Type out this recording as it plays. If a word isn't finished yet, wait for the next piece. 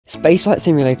Spaceflight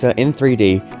Simulator in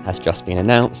 3D has just been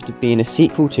announced, being a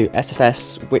sequel to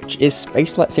SFS, which is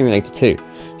Spaceflight Simulator 2.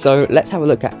 So let's have a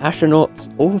look at astronauts,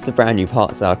 all of the brand new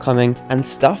parts that are coming, and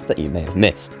stuff that you may have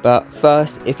missed. But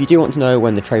first, if you do want to know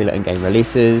when the trailer and game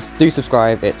releases, do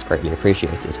subscribe, it's greatly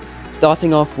appreciated.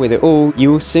 Starting off with it all, you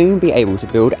will soon be able to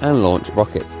build and launch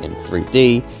rockets in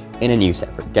 3D in a new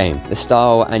separate game. The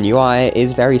style and UI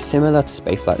is very similar to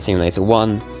Spaceflight Simulator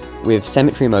 1, with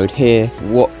symmetry mode here,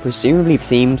 what presumably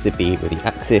seems to be with the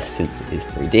axis since it is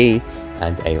 3D,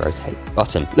 and a rotate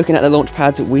button. Looking at the launch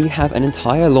pads, we have an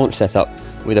entire launch setup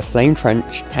with a flame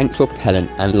trench, tanks for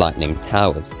propellant, and lightning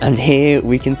towers. And here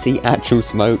we can see actual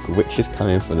smoke which is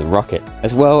coming from the rocket,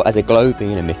 as well as a glow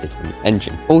being emitted from the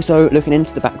engine. Also, looking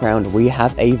into the background, we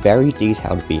have a very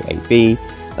detailed VAB,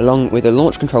 along with a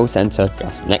launch control center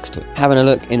just next to it. Having a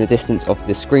look in the distance of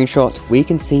this screenshot, we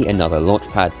can see another launch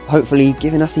pad, hopefully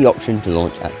giving us the option to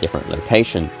launch at different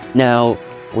locations. Now,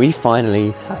 we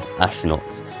finally have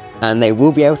astronauts, and they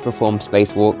will be able to perform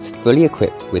spacewalks fully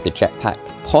equipped with a jetpack,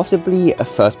 possibly a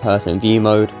first-person view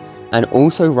mode, and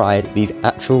also ride these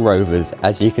actual rovers,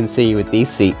 as you can see with these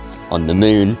seats on the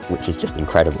moon, which is just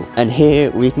incredible. And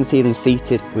here we can see them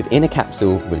seated within a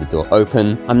capsule with the door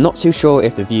open. I'm not too sure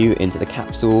if the view into the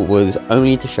capsule was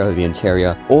only to show the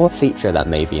interior or a feature that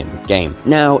may be in the game.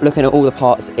 Now, looking at all the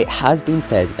parts, it has been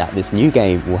said that this new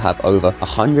game will have over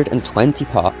 120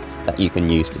 parts that you can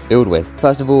use to build with.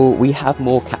 First of all, we have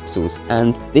more capsules,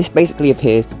 and this basically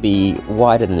appears to be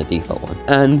wider than the default one.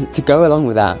 And to go along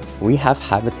with that, we have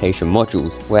habitation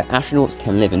modules where astronauts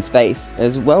can live in space,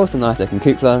 as well as the nice looking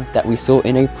cupola that we saw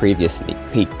in a previous sneak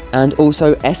peek. And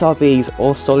also SRBs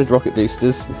or solid rocket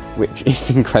boosters, which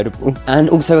is incredible. And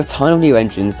also a ton of new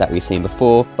engines that we've seen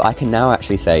before, but I can now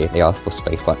actually say they are for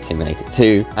Spaceflight Simulator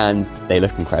 2, and they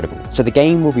look incredible. So the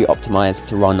game will be optimized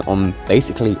to run on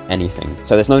basically anything.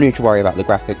 So there's no need to worry about the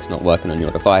graphics not working on your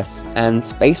device. And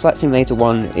Spaceflight Simulator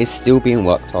 1 is still being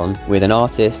worked on with an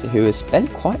artist who has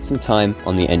spent quite some time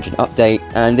on the engine update,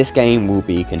 and this game will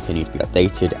be continued to be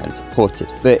updated and supported.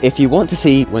 But if you want to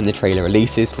see when the trailer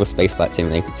releases for Spaceflight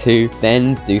Simulator 2,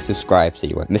 then do subscribe so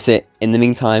you won't miss it. In the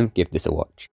meantime, give this a watch.